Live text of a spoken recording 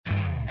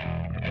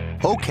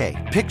Okay,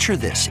 picture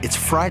this. It's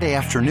Friday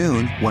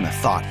afternoon when a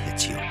thought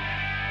hits you.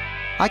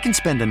 I can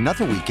spend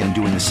another weekend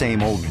doing the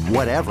same old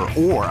whatever,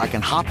 or I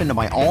can hop into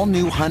my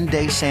all-new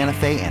Hyundai Santa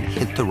Fe and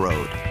hit the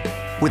road.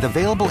 With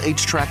available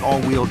H-Track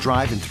all-wheel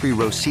drive and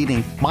 3-row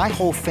seating, my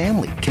whole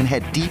family can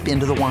head deep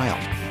into the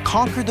wild.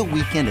 Conquer the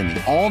weekend in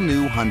the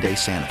all-new Hyundai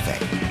Santa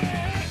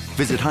Fe.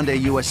 Visit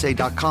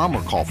HyundaiUSA.com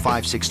or call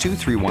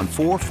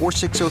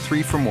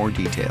 562-314-4603 for more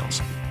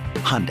details.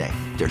 Hyundai,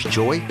 there's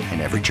joy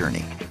in every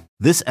journey.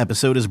 This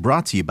episode is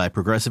brought to you by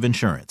Progressive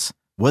Insurance.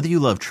 Whether you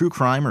love true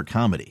crime or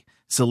comedy,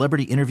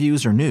 celebrity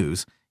interviews or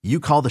news, you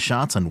call the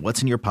shots on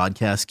what's in your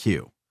podcast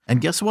queue. And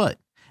guess what?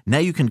 Now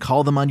you can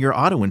call them on your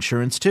auto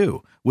insurance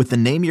too with the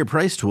Name Your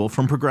Price tool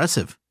from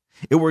Progressive.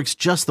 It works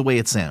just the way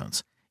it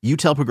sounds. You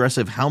tell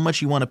Progressive how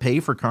much you want to pay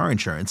for car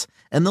insurance,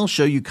 and they'll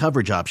show you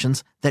coverage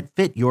options that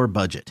fit your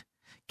budget.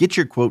 Get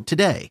your quote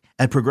today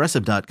at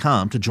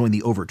Progressive.com to join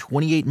the over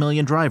 28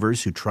 million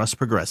drivers who trust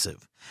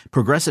Progressive.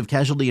 Progressive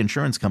Casualty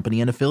Insurance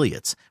Company and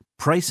Affiliates.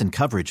 Price and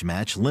coverage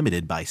match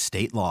limited by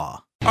state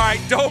law. All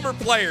right, Dover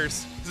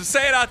players. So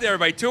say it out there,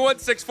 everybody.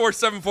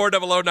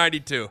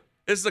 216-474-0092.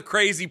 This is a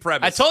crazy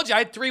premise. I told you I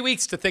had 3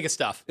 weeks to think of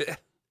stuff.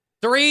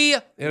 3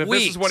 and if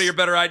weeks. this is one of your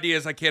better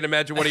ideas, I can't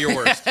imagine one of your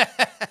worst.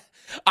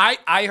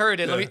 I heard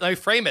it. Let me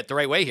frame it the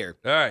right way here.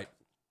 All right.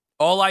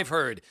 All I've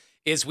heard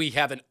is we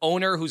have an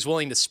owner who's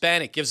willing to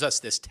spend. It gives us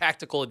this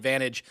tactical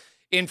advantage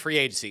in free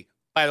agency.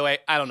 By the way,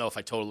 I don't know if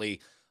I totally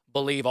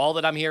believe all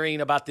that I'm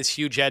hearing about this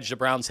huge edge the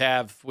Browns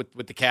have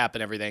with the cap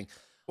and everything.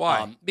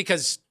 Why?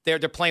 Because they're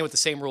playing with the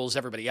same rules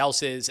everybody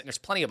else is, and there's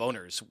plenty of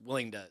owners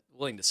willing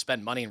to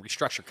spend money and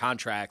restructure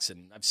contracts.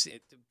 And I've seen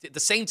the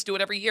Saints do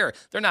it every year.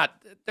 They're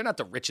not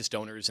the richest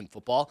owners in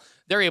football.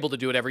 They're able to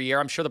do it every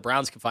year. I'm sure the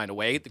Browns can find a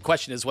way. The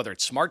question is whether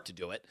it's smart to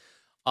do it.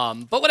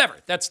 But whatever.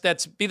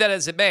 That's be that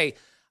as it may.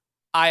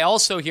 I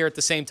also hear at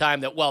the same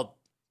time that, well,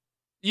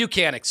 you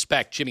can't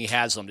expect Jimmy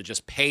Haslam to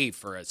just pay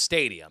for a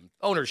stadium.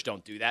 Owners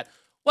don't do that.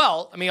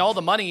 Well, I mean, all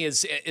the money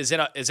is in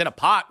a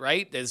pot,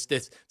 right?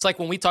 It's like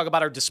when we talk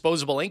about our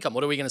disposable income.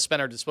 What are we going to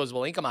spend our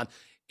disposable income on?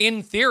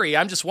 In theory,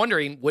 I'm just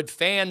wondering, would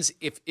fans,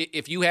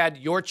 if you had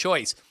your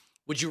choice,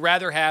 would you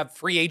rather have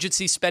free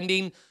agency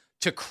spending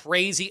to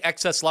crazy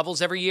excess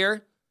levels every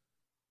year,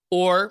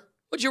 or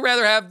would you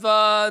rather have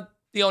the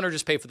owner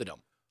just pay for the dome?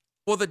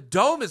 Well, the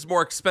dome is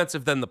more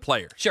expensive than the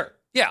players. Sure.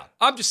 Yeah.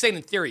 I'm just saying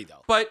in theory,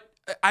 though. But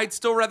I'd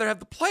still rather have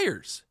the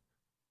players.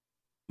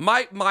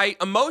 My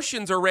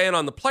emotions are ran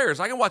on the players.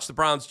 I can watch the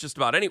Browns just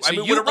about anyway.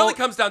 So when it really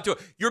comes down to it,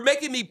 you're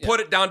making me put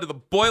it down to the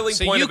boiling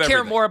point of everything. So you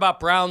care more about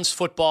Browns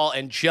football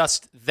and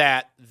just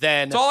that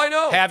than That's all I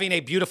know. Having a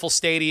beautiful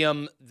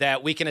stadium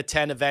that we can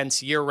attend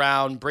events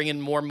year-round,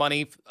 bringing more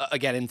money,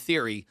 again, in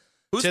theory,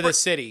 to the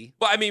city.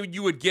 Well, I mean,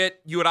 you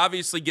would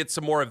obviously get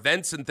some more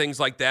events and things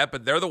like that,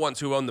 but they're the ones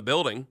who own the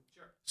building.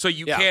 Sure. So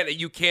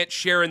you can't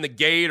share in the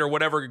gate or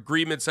whatever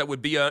agreements that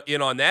would be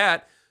in on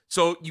that.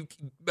 So,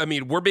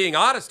 we're being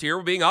honest here.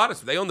 We're being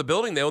honest. If they own the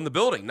building, they own the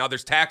building. Now,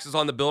 there's taxes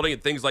on the building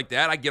and things like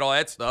that. I get all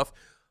that stuff.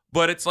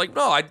 But it's like,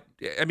 no,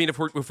 if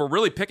we're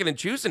really picking and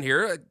choosing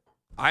here,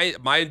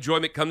 my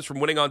enjoyment comes from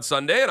winning on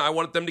Sunday, and I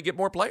want them to get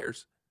more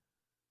players.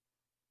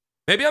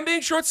 Maybe I'm being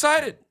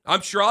short-sighted.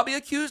 I'm sure I'll be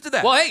accused of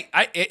that. Well, hey,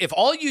 if the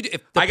I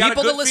got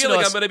people a good that listen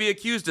feeling to us, I'm going to be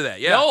accused of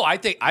that. Yeah. No, I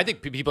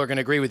think people are going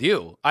to agree with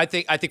you. I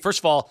think first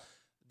of all,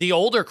 the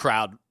older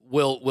crowd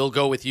will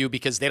go with you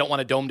because they don't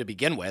want a dome to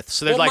begin with.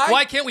 So they're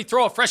why can't we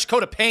throw a fresh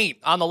coat of paint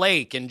on the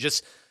lake and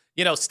just,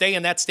 stay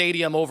in that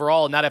stadium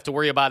overall and not have to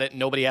worry about it and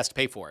nobody has to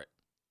pay for it?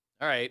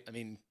 All right. I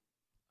mean,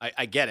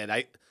 I get it.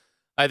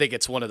 I think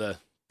it's one of the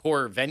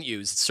poor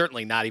venues. It's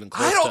certainly not even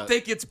close. I don't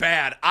think it's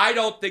bad. I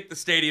don't think the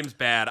stadium's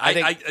bad.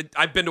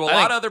 I've been to a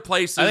lot of other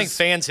places. I think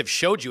fans have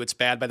showed you it's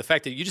bad by the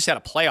fact that you just had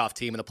a playoff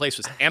team and the place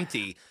was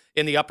empty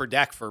in the upper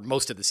deck for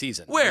most of the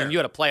season. Where? And you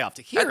had a playoff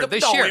to here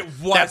this no, year. It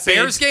wasn't. That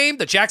Bears game,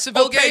 the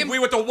Jacksonville game. We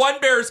went to one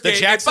Bears game. The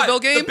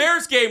Jacksonville game? The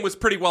Bears game was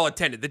pretty well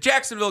attended. The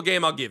Jacksonville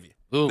game, I'll give you.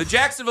 Oof. The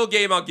Jacksonville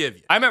game, I'll give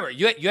you. I remember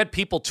you had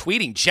people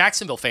tweeting,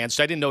 Jacksonville fans,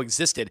 which I didn't know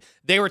existed.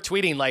 They were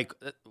tweeting like,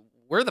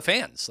 where are the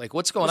fans? Like,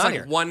 what's going on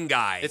here? One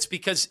guy. It's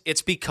because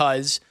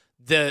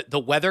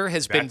the weather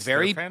has been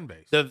very fan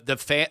base.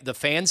 The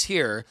fans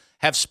here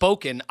have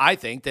spoken, I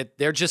think, that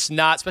they're just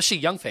not, especially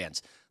young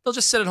fans. They'll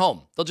just sit at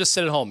home.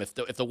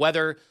 If the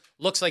weather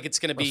looks like it's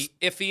going to be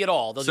iffy at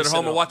all, they'll sit just at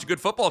home and watch a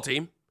good football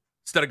team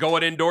instead of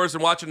going indoors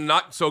and watching a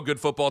not so good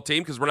football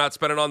team because we're not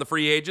spending on the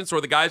free agents or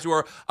the guys who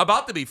are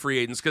about to be free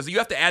agents, because you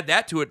have to add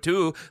that to it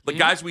too. The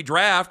guys we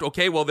draft,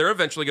 okay, well, they're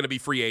eventually going to be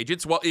free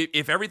agents. Well,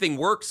 if everything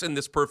works in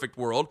this perfect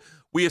world,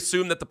 we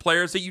assume that the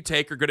players that you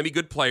take are going to be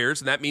good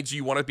players, and that means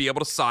you want to be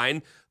able to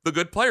sign the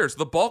good players,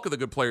 the bulk of the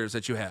good players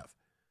that you have.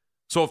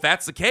 So if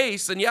that's the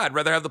case, then yeah, I'd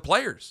rather have the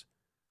players.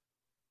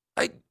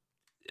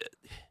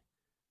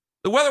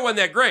 The weather wasn't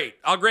that great,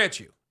 I'll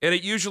grant you. And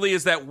it usually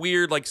is that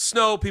weird, like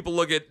snow. People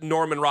look at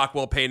Norman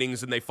Rockwell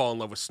paintings and they fall in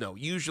love with snow.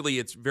 Usually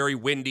it's very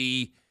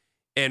windy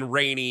and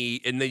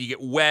rainy, and then you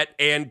get wet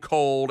and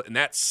cold, and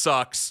that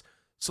sucks.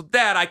 So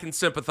that I can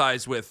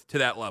sympathize with to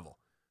that level.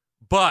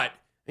 But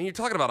And you're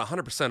talking about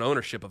 100%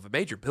 ownership of a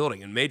major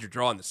building and major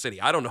draw in the city.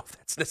 I don't know if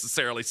that's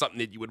necessarily something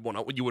that you would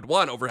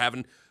want over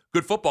having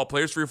good football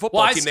players for your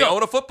football team. They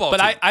own a football team.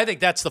 But I think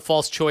that's the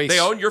false choice. They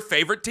own your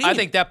favorite team. I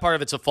think that part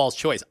of it's a false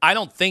choice. I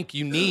don't think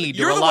you need to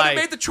You're rely. the one who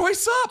made the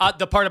choice up.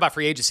 The part about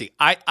free agency.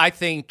 I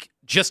think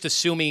just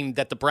assuming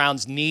that the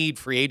Browns need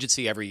free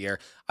agency every year,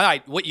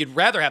 what you'd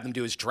rather have them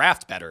do is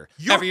draft better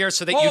every year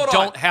so that you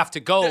don't have to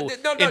go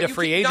into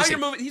free agency.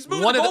 He's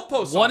moving the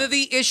goalposts. One of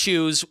the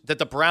issues that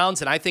the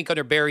Browns, and I think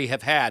under Barry,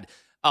 have had,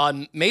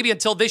 maybe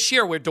until this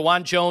year, where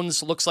DeJuan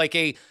Jones looks like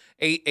a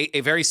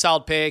very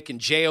solid pick, and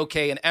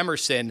JOK and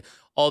Emerson,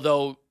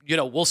 although,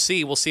 we'll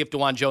see. We'll see if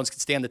DeJuan Jones can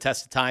stand the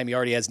test of time. He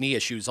already has knee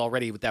issues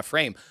already with that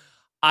frame.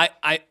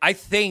 I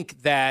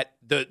think that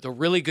the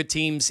really good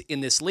teams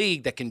in this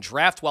league that can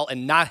draft well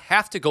and not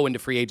have to go into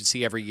free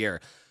agency every year,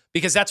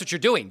 because that's what you're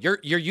doing. You're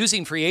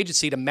using free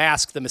agency to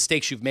mask the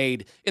mistakes you've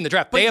made in the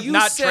draft. They have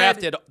not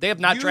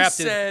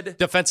drafted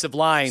defensive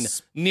line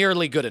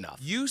nearly good enough.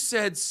 You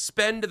said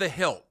spend to the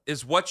hilt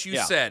is what you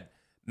said.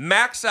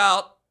 Max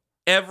out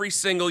every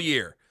single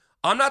year.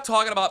 I'm not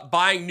talking about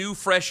buying new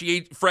fresh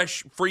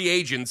free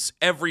agents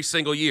every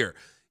single year.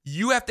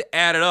 You have to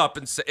add it up,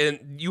 and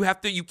you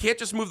can't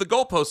just move the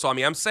goalposts on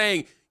me. I'm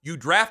saying you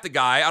draft a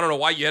guy. I don't know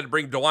why you had to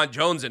bring DeJuan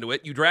Jones into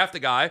it. You draft a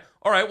guy.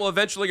 All right, well,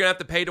 eventually you're going to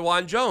have to pay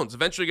DeJuan Jones.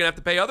 Eventually you're going to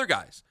have to pay other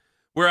guys.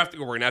 We're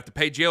going to have to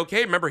pay JOK.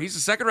 Remember, he's a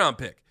second-round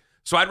pick.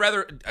 So I'd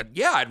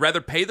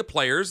rather pay the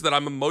players that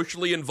I'm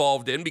emotionally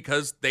involved in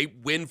because they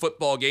win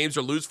football games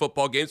or lose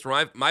football games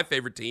for my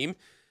favorite team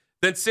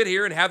than sit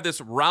here and have this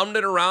round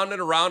and around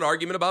and around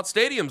argument about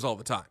stadiums all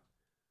the time.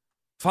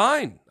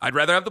 Fine. I'd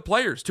rather have the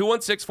players.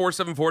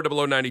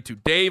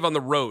 216-474-0092. Dave on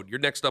the road. You're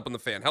next up on the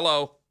Fan.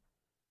 Hello.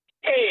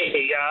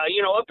 Hey,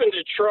 up in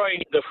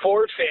Detroit, the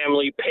Ford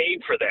family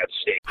paid for that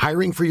stadium.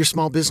 Hiring for your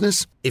small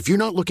business? If you're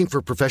not looking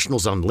for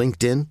professionals on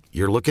LinkedIn,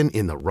 you're looking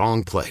in the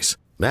wrong place.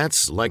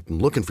 That's like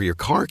looking for your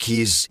car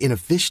keys in a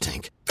fish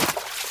tank.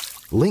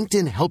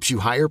 LinkedIn helps you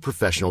hire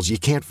professionals you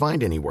can't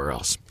find anywhere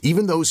else,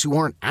 even those who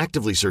aren't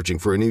actively searching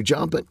for a new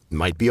job but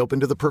might be open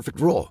to the perfect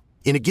role.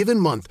 In a given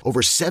month,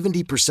 over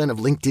 70% of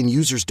LinkedIn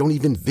users don't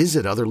even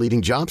visit other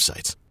leading job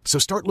sites. So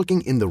start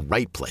looking in the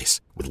right place.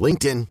 With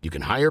LinkedIn, you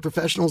can hire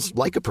professionals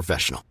like a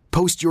professional.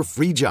 Post your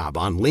free job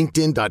on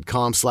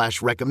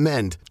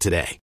linkedin.com/recommend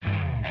today.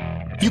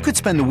 You could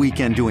spend the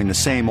weekend doing the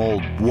same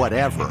old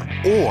whatever,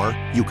 or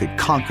you could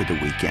conquer the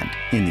weekend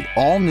in the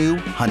all-new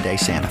Hyundai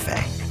Santa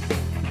Fe.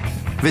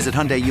 Visit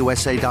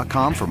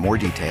HyundaiUSA.com for more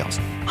details.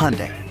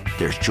 Hyundai,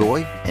 there's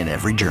joy in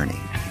every journey.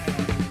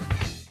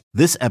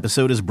 This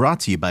episode is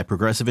brought to you by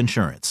Progressive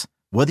Insurance.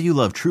 Whether you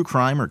love true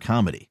crime or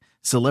comedy,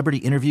 celebrity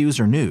interviews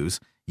or news,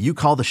 you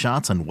call the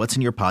shots on what's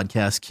in your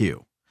podcast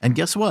queue. And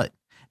guess what?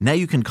 Now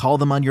you can call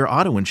them on your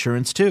auto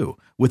insurance too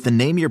with the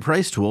Name Your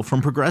Price tool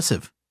from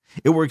Progressive.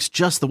 It works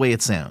just the way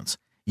it sounds.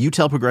 You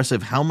tell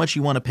Progressive how much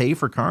you want to pay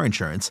for car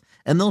insurance,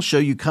 and they'll show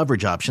you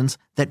coverage options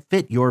that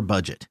fit your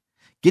budget.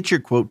 Get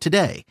your quote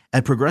today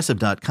at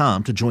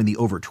Progressive.com to join the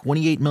over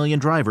 28 million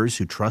drivers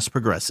who trust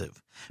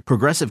Progressive.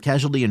 Progressive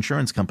Casualty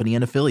Insurance Company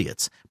and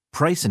Affiliates.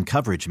 Price and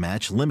coverage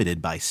match limited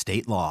by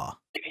state law.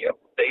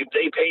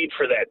 They paid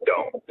for that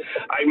dome.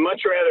 I'd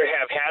much rather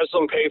have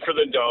Haslam pay for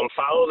the dome,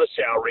 follow the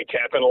salary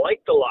cap, and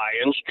like the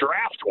Lions,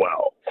 draft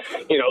well.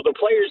 The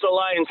players the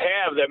Lions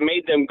have that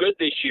made them good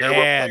this year were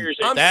players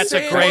that's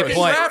a great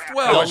point.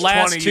 Well. The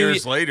last 20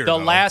 years later,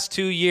 last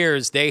 2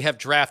 years, they have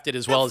drafted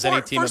as well as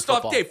any team in football.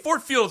 First off, Dave,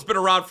 Ford Field's been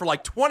around for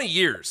like 20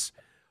 years.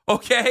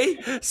 Okay,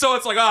 so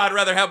it's like, I'd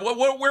rather have.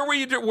 Where were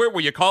you? Where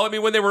were you calling me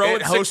when they were 0-16?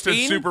 It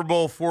hosted Super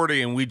Bowl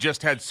 40, and we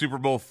just had Super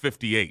Bowl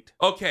 58.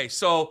 Okay,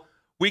 so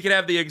we could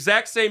have the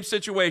exact same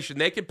situation.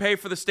 They could pay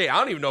for the stadium. I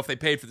don't even know if they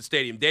paid for the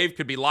stadium. Dave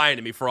could be lying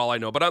to me for all I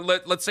know.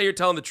 But let's say you're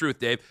telling the truth,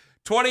 Dave.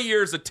 20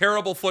 years of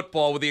terrible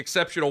football, with the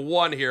exception of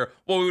one here.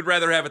 Well, we would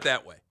rather have it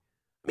that way.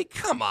 I mean,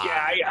 come on.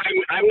 Yeah,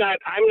 I'm not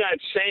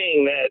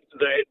saying that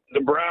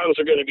the Browns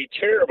are going to be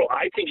terrible.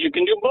 I think you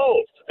can do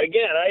both.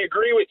 Again, I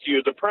agree with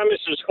you. The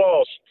premise is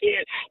false.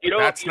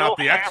 That's not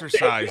the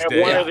exercise,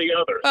 Dave. One or the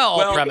other.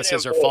 Well, all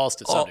premises are false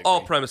to some degree.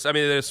 All premises. I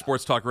mean, it is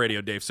sports talk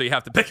radio, Dave, so you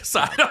have to pick a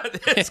side on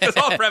this because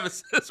all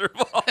premises are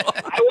false.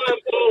 I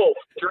want both.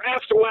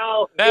 Draft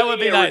well. That would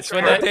be nice.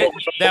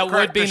 That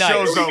would be the nice.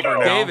 Show's over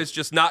now. Dave is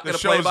just not going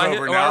to play by The show's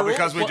over now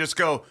because we just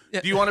go,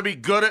 do you want to be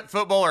good at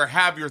football or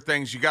have your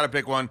things? You got to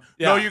pick one.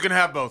 Yeah. No, you can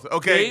have both.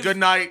 Okay, Dave? Good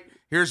night.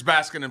 Here's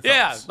Baskin and Phelps.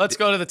 Yeah, let's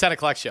go to the 10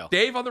 o'clock show.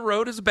 Dave on the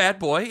road is a bad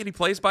boy, and he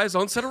plays by his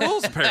own set of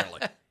rules,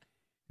 apparently.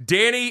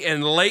 Danny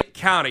in Lake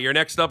County, you're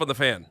next up on the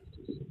Fan.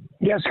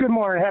 Yes, good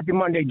morning. Happy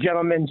Monday,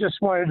 gentlemen. Just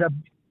wanted to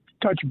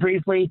touch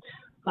briefly.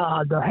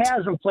 The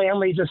Haslam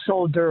family just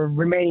sold their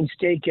remaining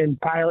stake in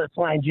Pilot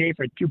Flying J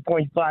for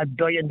 $2.5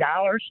 billion.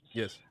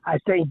 Yes. I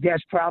think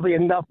that's probably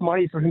enough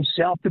money for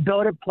himself to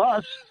build it.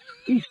 Plus,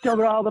 he still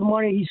got all the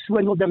money he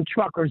swindled them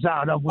truckers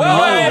out of. Home of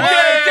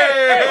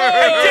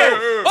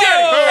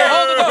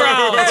the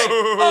Browns.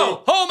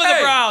 Home of the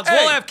Browns.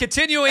 We'll have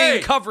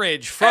continuing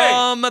coverage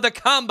from the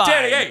Combine.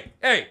 Danny,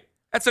 hey,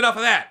 that's enough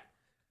of that.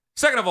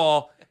 Second of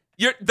all,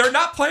 They're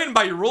not playing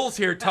by your rules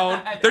here,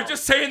 Tone. They're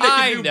just saying they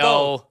can do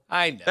both.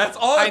 I know. That's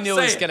all I I'm knew saying.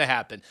 it was going to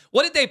happen.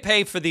 What did they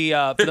pay for the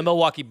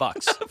Milwaukee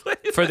Bucks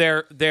for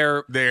their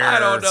I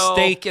don't know.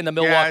 stake in the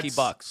Milwaukee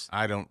Bucks?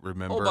 I don't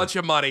remember. A whole bunch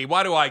of money.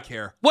 Why do I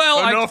care?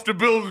 Well, enough to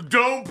build a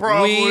dome,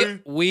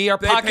 probably. We are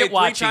They pocket paid 3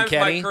 watching, times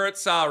Kenny. my current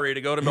salary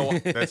to go to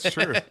Milwaukee. That's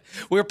true.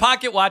 We're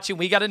pocket watching.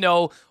 We got to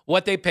know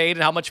what they paid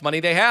and how much money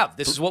they have.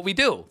 This is what we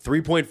do.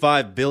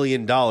 $3.5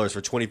 billion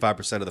for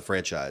 25% of the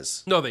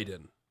franchise. No, they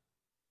didn't.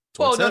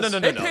 Well, What it no.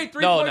 says. They paid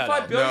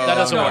 $3.5 billion. That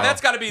doesn't work. That's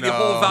got to be the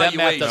whole That valuation.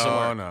 math doesn't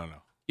work. No.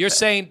 You're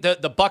saying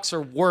the Bucks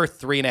are worth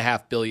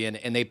 $3.5 billion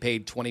and they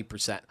paid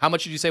 20%. How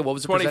much did you say? What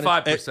was the percentage?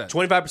 25%.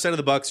 25% of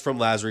the Bucks from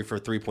Lazary for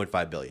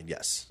 $3.5 billion.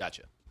 Yes.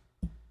 Gotcha.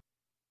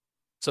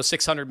 So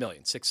 $600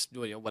 million,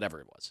 whatever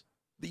it was.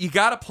 You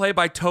got to play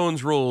by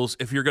Tone's rules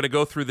if you're going to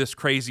go through this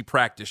crazy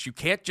practice. You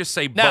can't just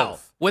say Now,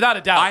 both. without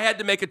a doubt, I had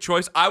to make a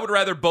choice. I would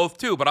rather both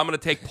too, but I'm going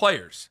to take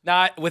players.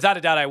 without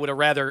a doubt, I would have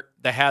rather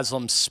the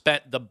Haslam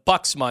spent the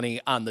Bucks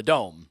money on the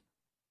dome,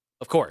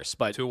 of course.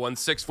 But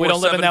 216 we don't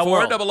live in that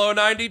world.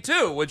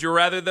 0092. Would you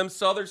rather them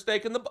sell their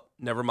stake in the?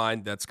 Never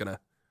mind.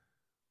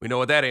 We know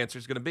what that answer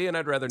is going to be, and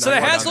I'd rather not. So the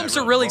go down Haslams that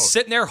are road. really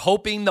sitting there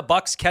hoping the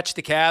Bucks catch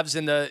the Cavs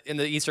in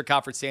the Eastern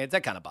Conference standings.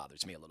 That kind of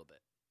bothers me a little bit.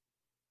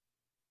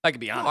 I could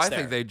be honest. I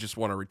think they just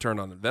want a return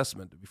on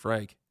investment, to be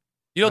frank.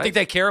 You don't think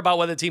they care about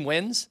whether the team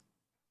wins?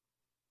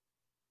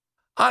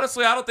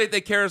 Honestly, I don't think they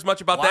care as much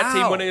about that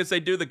team winning as they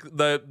do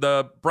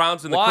the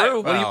Browns and the Why?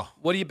 Crew.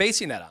 What are you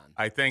basing that on?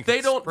 I think They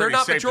it's don't- they're pretty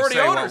not safe to majority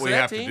say owners what we of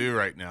that have team. to do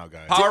right now,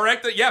 guys. Power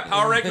rank who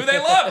they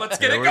love. Let's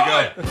get it There we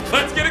going.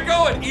 Let's get it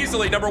going.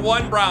 Easily. Number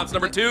 1, Browns.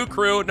 Number 2,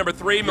 Crew. Number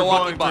 3,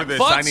 Milwaukee going through Bucks. this.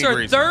 Bucks I need are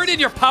reasons. third in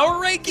your power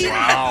ranking?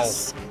 Wow.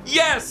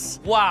 Yes.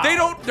 Wow.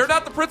 They're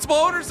not the principal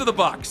owners of the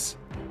Bucks.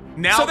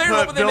 Now So they're put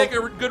hoping they Bill-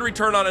 make a good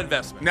return on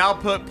investment. Now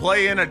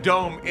play in a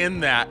dome in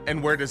that,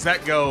 and where does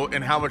that go,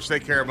 and how much they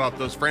care about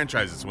those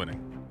franchises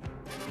winning?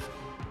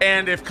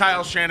 And if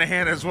Kyle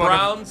Shanahan is one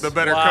Browns? of the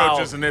better Wow.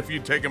 coaches, and if you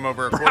take him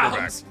over a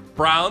quarterback.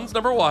 Browns,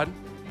 number 1.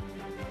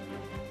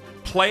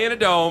 Play in a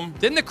dome.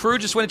 Didn't the Crew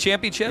just win a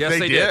championship? Yes, they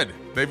they did. did.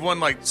 They've won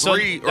like So-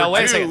 3 now, or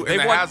wait a 2 second. in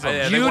They've the won- Haslam.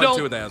 yeah, they won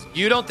 2 with the Haslam.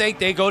 You don't think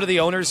they go to the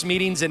owners'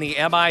 meetings in the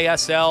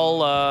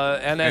MISL,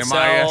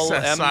 NSL,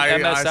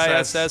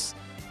 MSISS,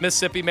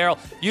 Mississippi,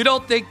 Maryland? You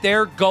don't think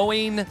they're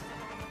going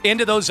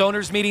into those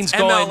owners' meetings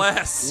going,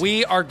 MLS.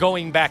 we are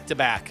going back to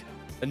back,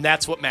 and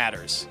that's what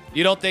matters?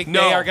 You don't think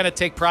No. they are going to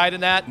take pride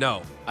in that?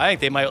 No. I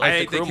think they might like I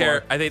think the they Crew care.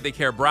 more. I think they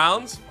care.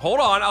 Browns. Hold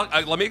on.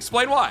 Let me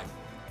explain why.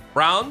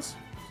 Browns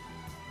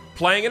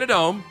playing in a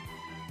dome.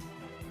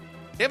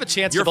 They have a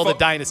chance Your to build a pho-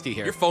 dynasty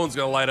here. Your phone's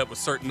going to light up with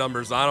certain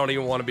numbers. I don't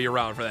even want to be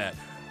around for that.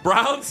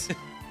 Browns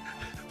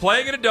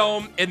playing in a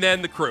dome, and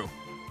then the Crew.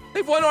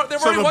 They've won. They've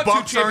So already the won 2 Bucks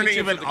aren't championships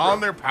even with the Crew.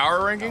 on their power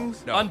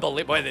rankings? No.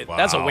 Unbelievable.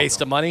 That's a Wow.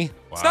 waste of money.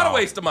 It's not a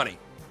waste of money.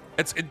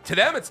 To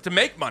them, it's to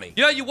make money.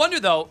 You know, you wonder,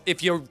 though,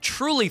 if you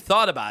truly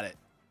thought about it.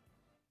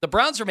 The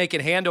Browns are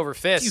making hand over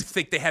fist. Do you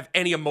think they have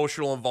any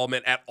emotional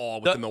involvement at all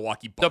with the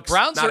Milwaukee Bucks? The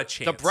Browns not are a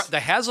chance. the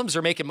Haslams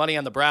are making money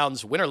on the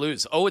Browns, win or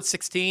lose.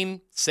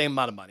 0-16, same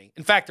amount of money.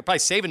 In fact, they're probably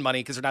saving money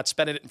because they're not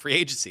spending it in free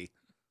agency.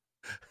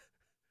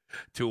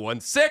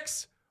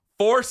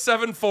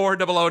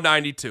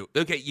 216-474-0092.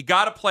 Okay, you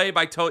got to play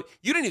by Tone.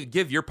 You didn't even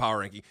give your power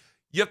ranking.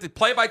 You have to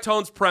play by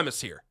Tone's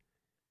premise here.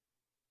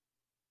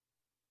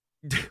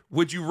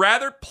 Would you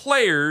rather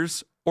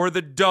players or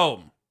the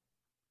dome?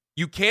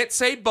 You can't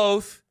say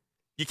both.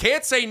 You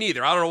can't say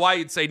neither. I don't know why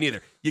you'd say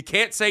neither. You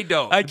can't say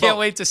dome. I can't Both.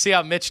 wait to see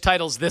how Mitch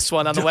titles this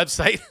one on the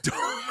website.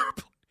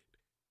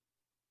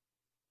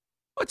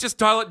 Let's just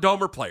title it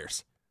Domer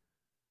players.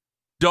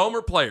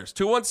 Domer players.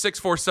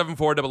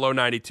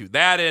 216-474-0092.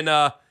 That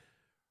and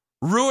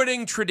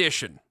ruining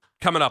tradition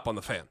coming up on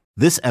the Fan.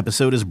 This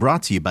episode is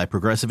brought to you by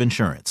Progressive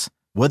Insurance.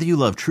 Whether you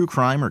love true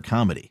crime or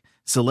comedy,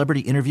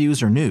 celebrity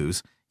interviews or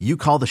news, you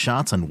call the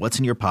shots on what's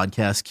in your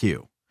podcast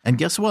queue. And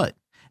guess what?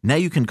 Now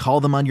you can call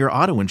them on your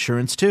auto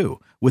insurance too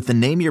with the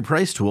Name Your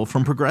Price tool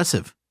from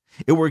Progressive.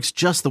 It works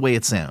just the way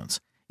it sounds.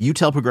 You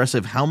tell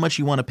Progressive how much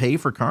you want to pay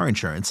for car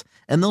insurance,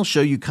 and they'll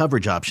show you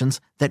coverage options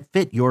that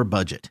fit your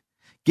budget.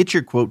 Get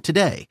your quote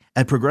today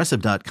at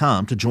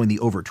Progressive.com to join the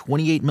over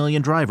 28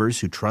 million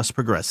drivers who trust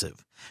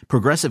Progressive.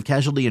 Progressive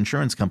Casualty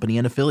Insurance Company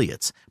and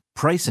Affiliates.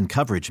 Price and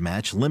coverage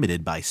match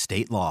limited by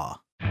state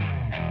law.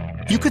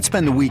 You could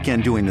spend the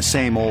weekend doing the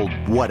same old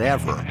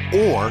whatever,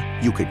 or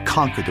you could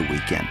conquer the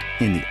weekend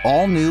in the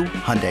all-new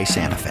Hyundai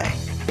Santa Fe.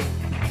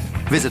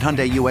 Visit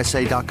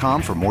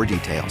HyundaiUSA.com for more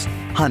details.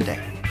 Hyundai,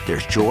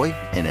 there's joy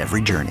in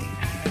every journey.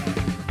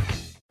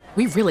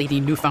 We really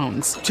need new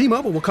phones.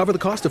 T-Mobile will cover the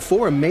cost of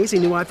 4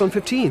 amazing new iPhone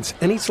 15s,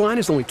 and each line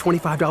is only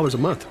 $25 a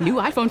month. New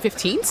iPhone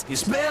 15s?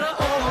 It's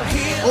better over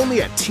here.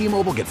 Only at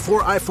T-Mobile, get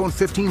 4 iPhone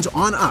 15s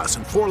on us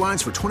and 4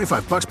 lines for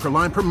 $25 per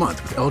line per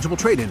month with eligible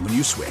trade-in when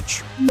you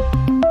switch.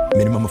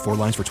 Minimum of 4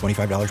 lines for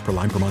 $25 per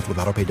line per month with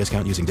autopay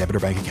discount using debit or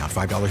bank account.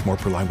 $5 more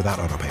per line without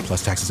autopay,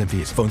 plus taxes and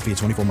fees. Phone fee at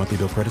 24 monthly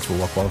bill credits for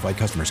well-qualified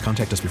customers.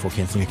 Contact us before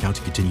canceling account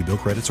to continue bill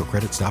credits or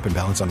credit stop and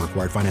balance on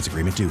required finance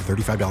agreement due.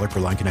 $35 per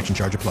line connection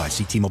charge applies.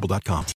 See T-Mobile.com.